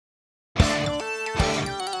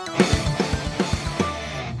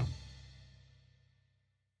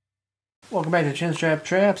Welcome back to Chinstrap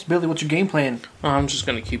Chaps. Billy, what's your game plan? Oh, I'm just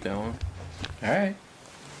gonna keep going. Alright.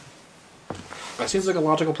 That seems like a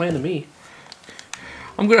logical plan to me.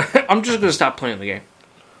 I'm just gonna stop playing the game.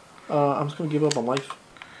 I'm just gonna give up on life.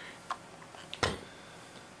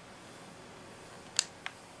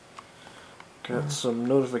 Got some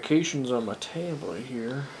notifications on my tablet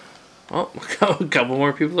here. Oh, a couple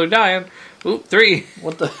more people are dying. Oop, 3.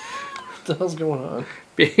 What the hell's going on?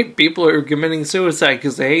 People are committing suicide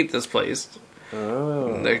because they hate this place.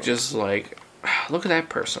 Oh. And they're just like, look at that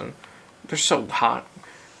person. They're so hot.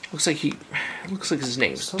 Looks like his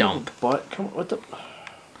name's Son Dump. of a butt. Come on, what the?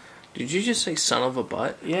 Did you just say son of a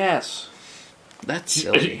butt? Yes. That's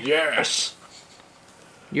silly. Yes.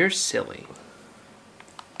 You're silly.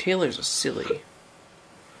 Taylor's a silly.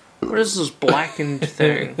 What is this blackened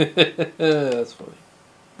thing? That's funny.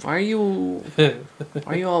 Why are you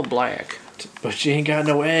all black? But you ain't got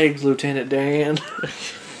no eggs, Lieutenant Dan.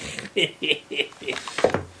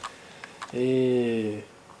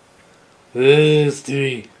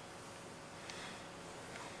 Stevie.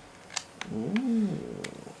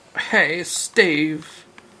 Hey, Steve.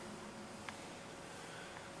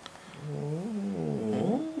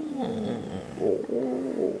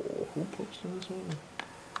 Who posted this one?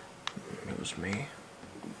 It was me.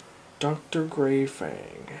 Dr.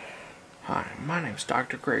 Greyfang. Hi, my name's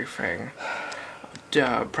Dr. Greyfang.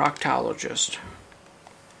 Proctologist.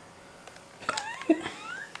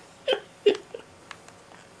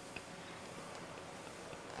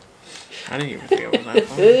 I didn't even think it was that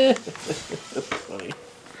funny. That's funny.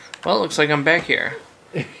 Well, it looks like I'm back here.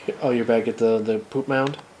 Oh, you're back at the poop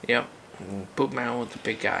mound? Yep. Poop mound with the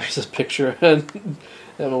big guy. There's this picture that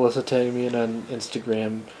Melissa tagged me in on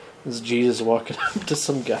Instagram. This Jesus walking up to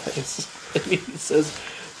some guys. And he says,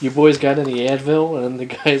 "You boys got any Advil?" And then the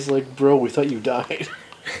guy's like, "Bro, we thought you died."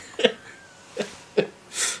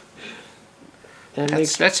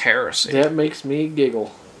 That's heresy. That makes me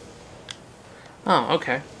giggle. Oh,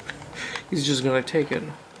 okay. He's just gonna take it.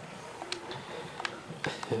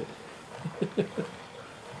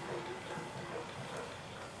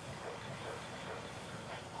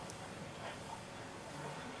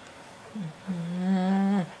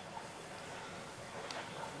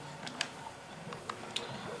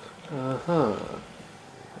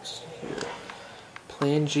 Let's see here.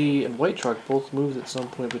 Plan G and White Truck both moved at some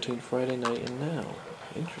point between Friday night and now.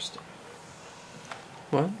 Interesting.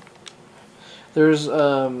 What? There's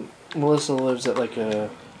Melissa lives at like a,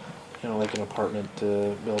 like an apartment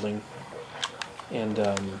building, and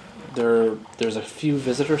there's a few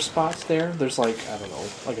visitor spots there. There's like, I don't know,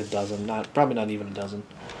 like a dozen, probably not even a dozen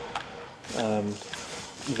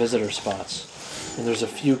visitor spots, and there's a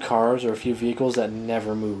few cars or a few vehicles that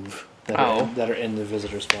never move that are in the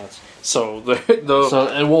visitor spots. So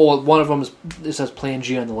one of them it says Plan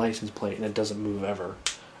G on the license plate and it doesn't move ever.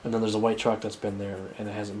 And then there's a white truck that's been there and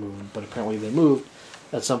it hasn't moved, but apparently they moved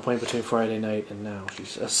at some point between Friday night and now, she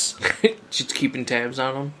says. She's keeping tabs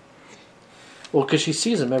on them? Well, because she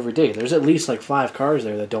sees them every day. There's at least like 5 cars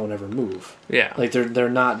there that don't ever move. Yeah. Like they're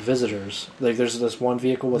not visitors. Like there's this one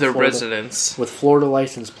vehicle with they're residents. With Florida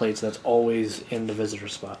license plates that's always in the visitor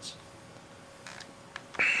spots.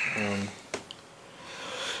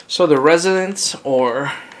 So they're residents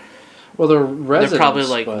or... Well, they're residents. They're probably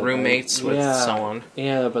like roommates with someone.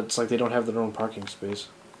 Yeah, but it's like they don't have their own parking space.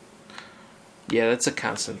 Yeah, that's a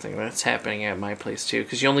constant thing. That's happening at my place too.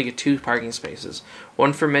 Because you only get 2 parking spaces.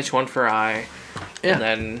 One for Mitch, one for I. Yeah. And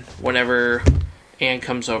then whenever Ann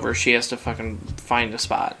comes over, she has to fucking find a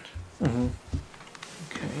spot. Mm-hmm.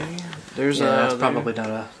 Okay. That's probably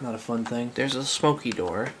not a fun thing. There's a smoky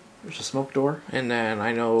door. There's a smoke door. And then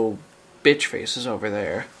I know Bitch Face is over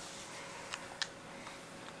there.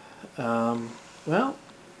 Well,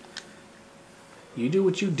 you do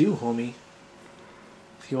what you do, homie.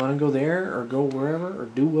 If you want to go there or go wherever or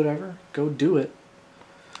do whatever, go do it.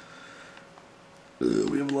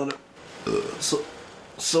 We have a lot of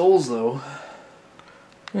souls, though.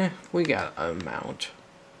 We got a mount.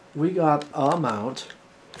 We got a mount.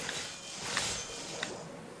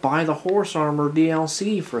 Buy the horse armor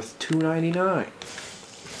DLC for $2.99.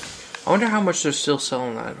 I wonder how much they're still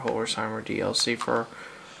selling that horse armor DLC for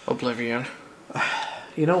Oblivion.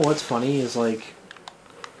 You know what's funny is like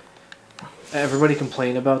everybody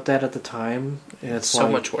complained about that at the time, and it's so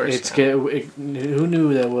much worse. Who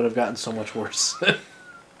knew that would have gotten so much worse?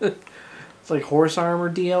 It's like horse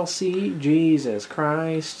armor DLC. Jesus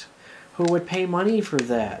Christ, who would pay money for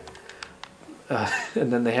that?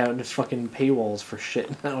 And then they have fucking paywalls for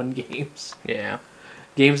shit now in games. Yeah,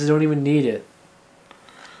 games that don't even need it.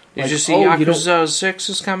 Did you see Yakuza 6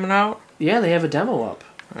 is coming out? Yeah, they have a demo up.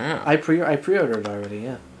 Yeah. I pre-ordered already,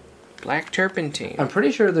 yeah. Black Turpentine. I'm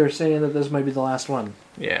pretty sure they're saying that this might be the last one.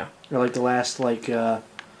 Yeah. Or like the last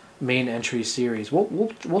main entry series.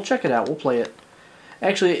 We'll check it out. We'll play it.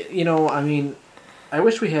 Actually, you know, I mean, I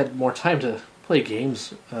wish we had more time to play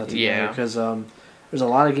games together. Yeah. Because there's a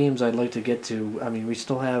lot of games I'd like to get to. I mean, we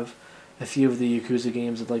still have a few of the Yakuza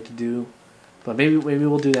games I'd like to do. But maybe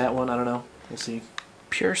we'll do that one. I don't know. We'll see.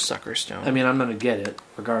 Pure sucker stone. I mean, I'm gonna get it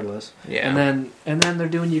regardless. Yeah. And then they're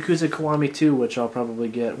doing Yakuza Kiwami 2, which I'll probably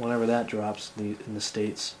get whenever that drops in the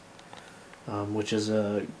States. Which is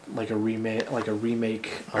a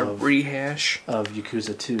remake a rehash of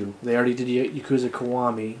Yakuza 2. They already did Yakuza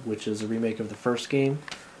Kiwami, which is a remake of the first game,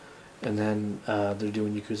 and then they're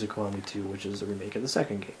doing Yakuza Kiwami 2, which is a remake of the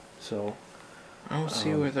second game. So I don't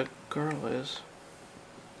see where the girl is.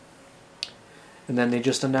 And then they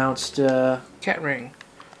just announced Cat Ring.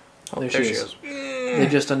 Oh, there she is. They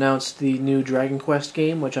just announced the new Dragon Quest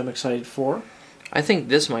game, which I'm excited for. I think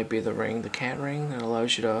this might be the ring, the cat ring, that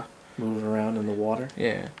allows you to move around in the water.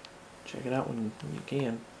 Yeah. Check it out when you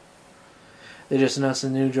can. They just announced a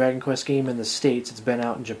new Dragon Quest game in the States. It's been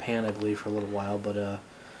out in Japan, I believe, for a little while, but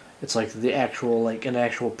it's like an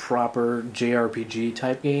actual proper JRPG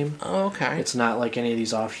type game. Oh, okay. It's not like any of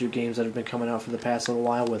these offshoot games that have been coming out for the past little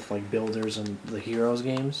while with like builders and the Heroes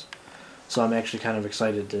games. So I'm actually kind of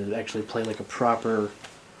excited to actually play like a proper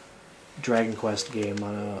Dragon Quest game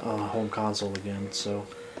on a home console again. So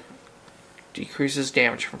decreases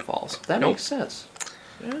damage from falls. That makes sense.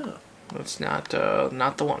 Yeah. That's not the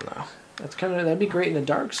one though. That'd be great in a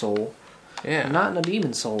Dark Soul. Yeah. Not in a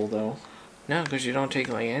Demon Soul though. No, because you don't take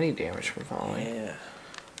like any damage from falling. Yeah.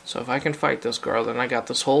 So if I can fight this girl, then I got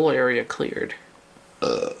this whole area cleared.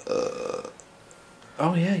 Oh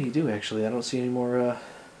yeah, you do actually. I don't see any more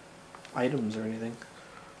items or anything.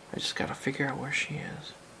 I just gotta figure out where she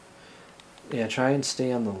is. Yeah, try and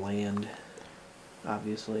stay on the land.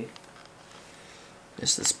 Obviously.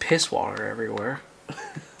 There's this piss water everywhere.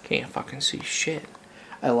 Can't fucking see shit.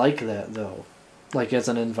 I like that though. Like as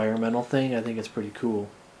an environmental thing, I think it's pretty cool.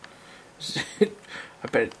 I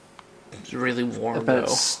bet it's really warm. I bet it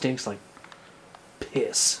stinks like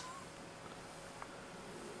piss.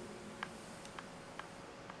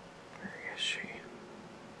 Where is she?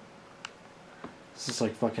 This is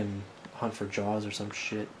like fucking Hunt for Jaws or some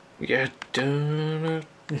shit. Yeah.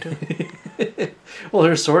 Well,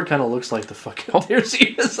 her sword kind of looks like the fucking... Oh. There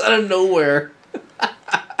she is out of nowhere.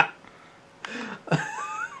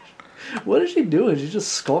 What is she doing? She's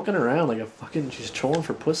just skulking around like a fucking... She's trolling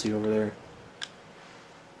for pussy over there.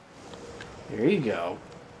 There you go.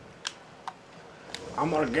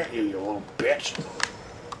 I'm gonna get you, you little bitch.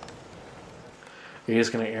 You're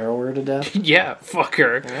just gonna arrow her to death? Yeah, fuck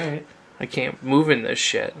her. Alright. I can't move in this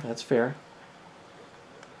shit. That's fair.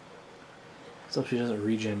 So she doesn't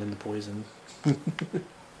regen in the poison.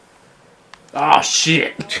 Oh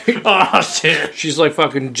shit! Oh shit! She's like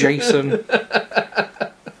fucking Jason.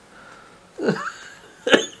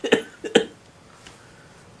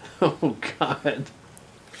 Oh god.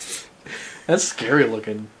 That's scary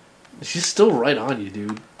looking. She's still right on you,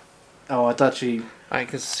 dude. Oh, I thought she... I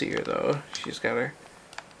can see her though. She's got her...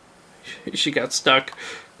 She got stuck.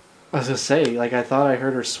 I was gonna say, like, I thought I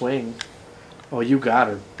heard her swing. Oh, you got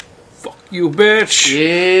her. Fuck you, bitch!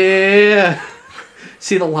 Yeah!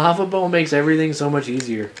 See, the lava bow makes everything so much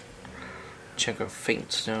easier. Check her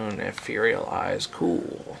faint stone, ethereal eyes.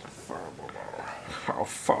 Cool.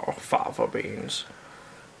 Fava beans.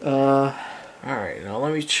 Alright, now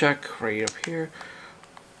let me check right up here.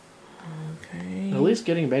 Okay. At least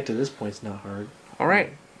getting back to this point's not hard.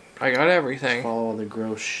 Alright. I got everything. Follow the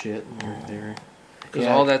gross shit right there. Because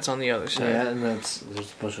all that's on the other side. Yeah, and there's a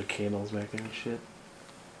bunch of candles back there and shit.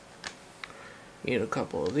 Eat a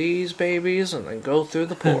couple of these babies and then go through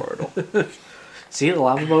the portal. See, the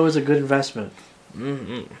lava bow is a good investment.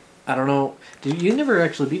 Mm-hmm. I don't know. You never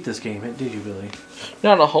actually beat this game, did you, Billy?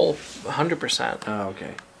 Not a whole 100%. Oh,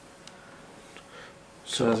 okay.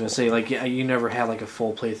 So I was gonna say, like, yeah, you never had like a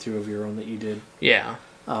full playthrough of your own that you did. Yeah.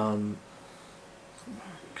 Because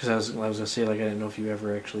I was gonna say, like, I didn't know if you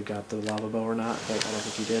ever actually got the lava bow or not, but I don't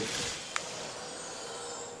think you did.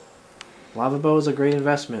 Lava bow is a great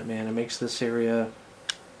investment, man. It makes this area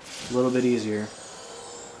a little bit easier.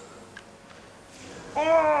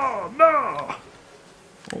 Oh no!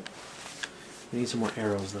 Oh. We need some more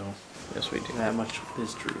arrows, though. Yes, we do. That much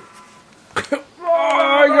is true.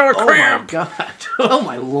 I got a cramp! Oh my god! Oh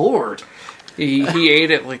my lord! He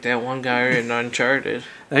ate it like that one guy in Uncharted.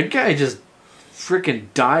 That guy just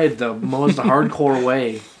freaking died the most hardcore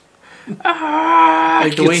way.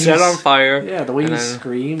 Like the way he set on fire. Yeah, the way he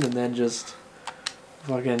screamed and then just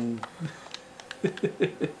fucking.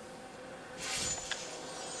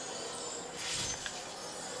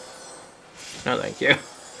 No, thank you.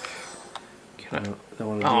 Don't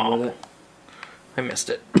want to deal with it? I missed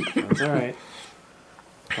it. That's alright.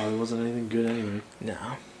 Probably wasn't anything good anyway. No.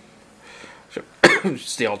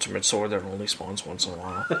 It's the ultimate sword that only spawns once in a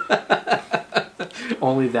while.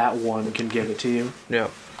 Only that one can give it to you.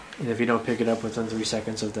 Yep. And if you don't pick it up within 3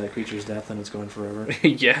 seconds of that creature's death, then it's going forever.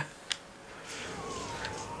 Yeah.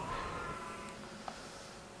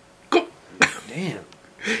 Damn.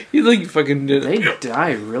 You think you fucking did They it.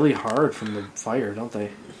 die really hard from the fire, don't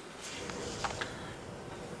they?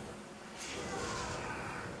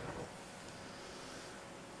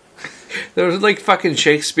 Those like fucking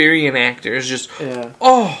Shakespearean actors just... Yeah.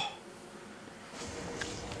 Oh!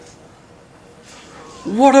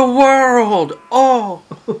 What a world! Oh!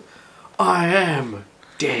 I am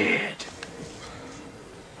dead.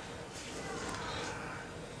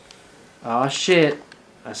 Oh shit.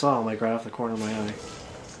 I saw him like right off the corner of my eye.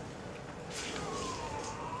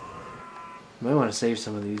 Might want to save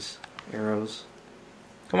some of these arrows.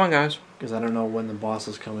 Come on, guys. Because I don't know when the boss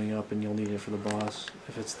is coming up, and you'll need it for the boss.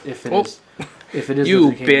 If it is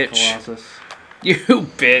You the King of bitch. Colossus. You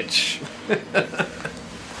bitch.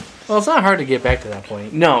 Well, it's not hard to get back to that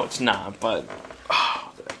point. No, it's not, but...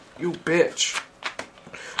 Oh, you bitch.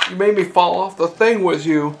 You made me fall off the thing with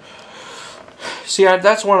you. See,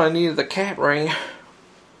 that's when I needed the cat ring.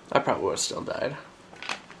 I probably would have still died.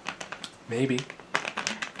 Maybe.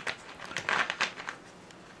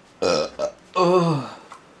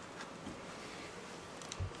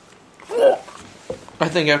 I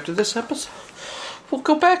think after this episode, we'll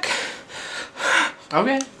go back.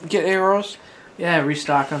 Okay. Get arrows. Yeah,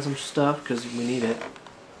 restock on some stuff, because we need it.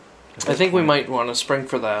 I think we might want to spring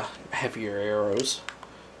for the heavier arrows.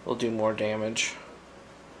 They'll do more damage.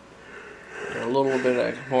 They're a little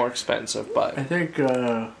bit more expensive, but... I think,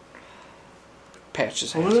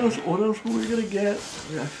 Patches. What else were we gonna get?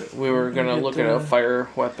 We were gonna look at a fire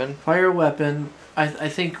weapon. Fire weapon. I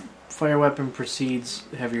think fire weapon precedes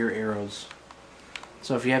heavier arrows.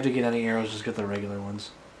 So if you have to get any arrows, just get the regular ones.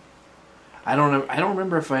 I don't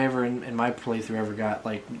remember if I ever in my playthrough ever got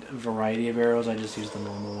like a variety of arrows. I just used the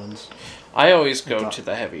normal ones. I always go to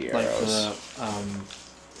the heavy arrows. Like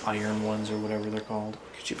the iron ones or whatever they're called.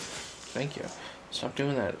 Could you? Thank you. Stop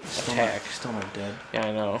doing that attack. Still not dead. Yeah,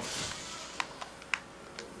 I know.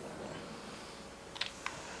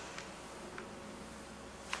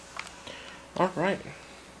 Alright.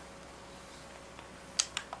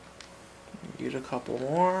 Get a couple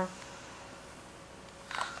more.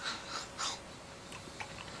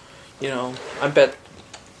 You know, I bet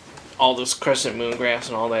all this crescent moon grass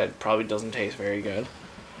and all that probably doesn't taste very good.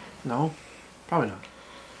 No, probably not.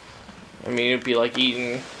 I mean, it'd be like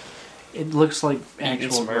eating... It looks like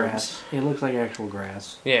actual some grass. It looks like actual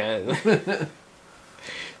grass. Yeah.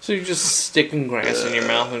 So you're just sticking grass in your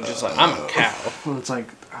mouth and just like, I'm a cow. Well, it's like,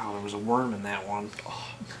 oh, there was a worm in that one.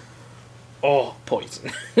 Oh,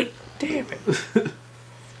 poison. Damn it.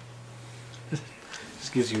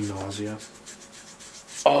 Just gives you nausea.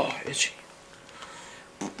 Oh, itchy.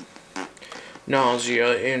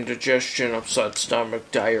 Nausea, indigestion, upset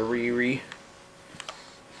stomach, diarrhea.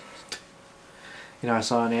 You know, I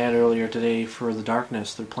saw an ad earlier today for The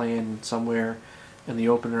Darkness. They're playing somewhere, and the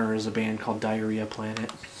opener is a band called Diarrhea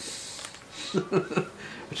Planet.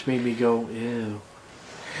 Which made me go, ew.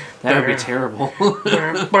 That would be terrible.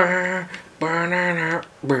 That's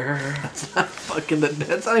not fucking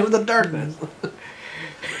that's not even The Darkness.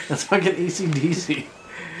 That's fucking AC/DC.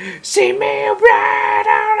 See me right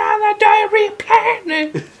out on the diarrhea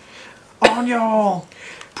planet. On your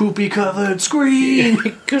poopy covered screen.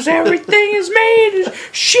 Cause everything is made of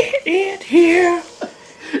shit in here.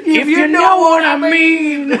 If you know what I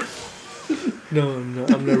mean. No,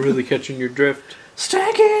 I'm not really catching your drift.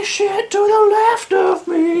 Stanky shit to the left of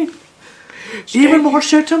me. Even more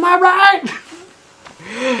shit to my right.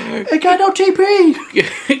 Ain't got no TP.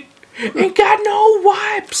 Ain't got no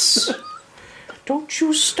wipes. Don't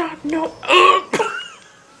you start no up.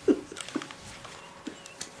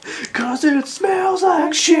 Cause it smells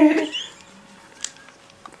like shit.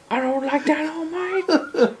 I don't like dynamite.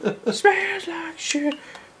 Smells like shit.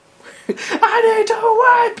 I need to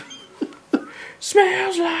wipe.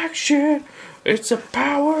 Smells like shit. It's a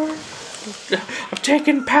power. I'm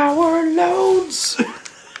taking power loads.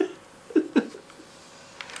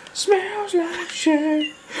 Smells like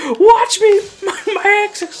shit. Watch me, my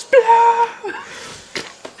ex explode.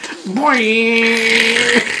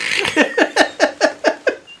 Boing.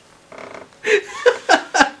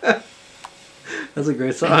 That's a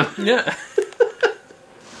great song. Yeah.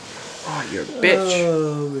 Oh, you're a bitch.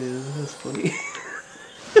 Oh man, that's funny.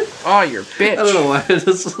 Oh, you're a bitch. I don't know why. I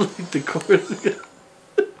just like the chorus.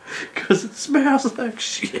 Because it smells like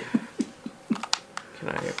shit. Can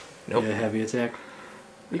I? Nope. Yeah, heavy attack.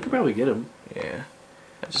 You can probably get him. Yeah.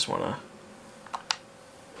 I just wanna.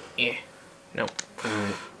 Yeah. Nope.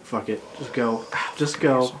 Alright, fuck it. Just go. Just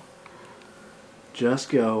go. Just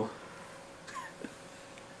go.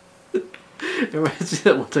 It reminds me of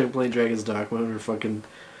that one time playing Dragon's Dogma when we were fucking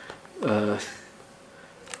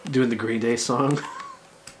doing the Green Day song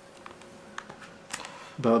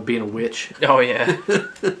about being a witch. Oh yeah.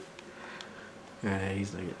 Alright,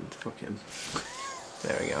 he's not getting fucking.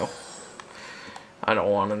 There we go. I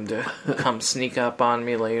don't want him to come sneak up on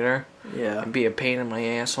me later. Yeah. And be a pain in my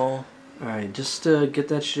asshole. Alright, just get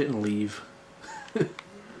that shit and leave.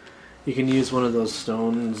 You can use one of those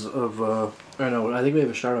stones of, or no, I think we have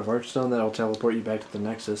a shard of Archstone that'll teleport you back to the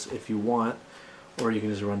Nexus if you want. Or you can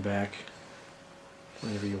just run back.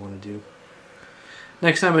 Whatever you want to do.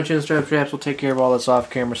 Next time on Chinstrap Chaps, we'll take care of all this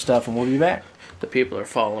off-camera stuff and we'll be back. The people are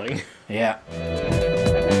following. Yeah.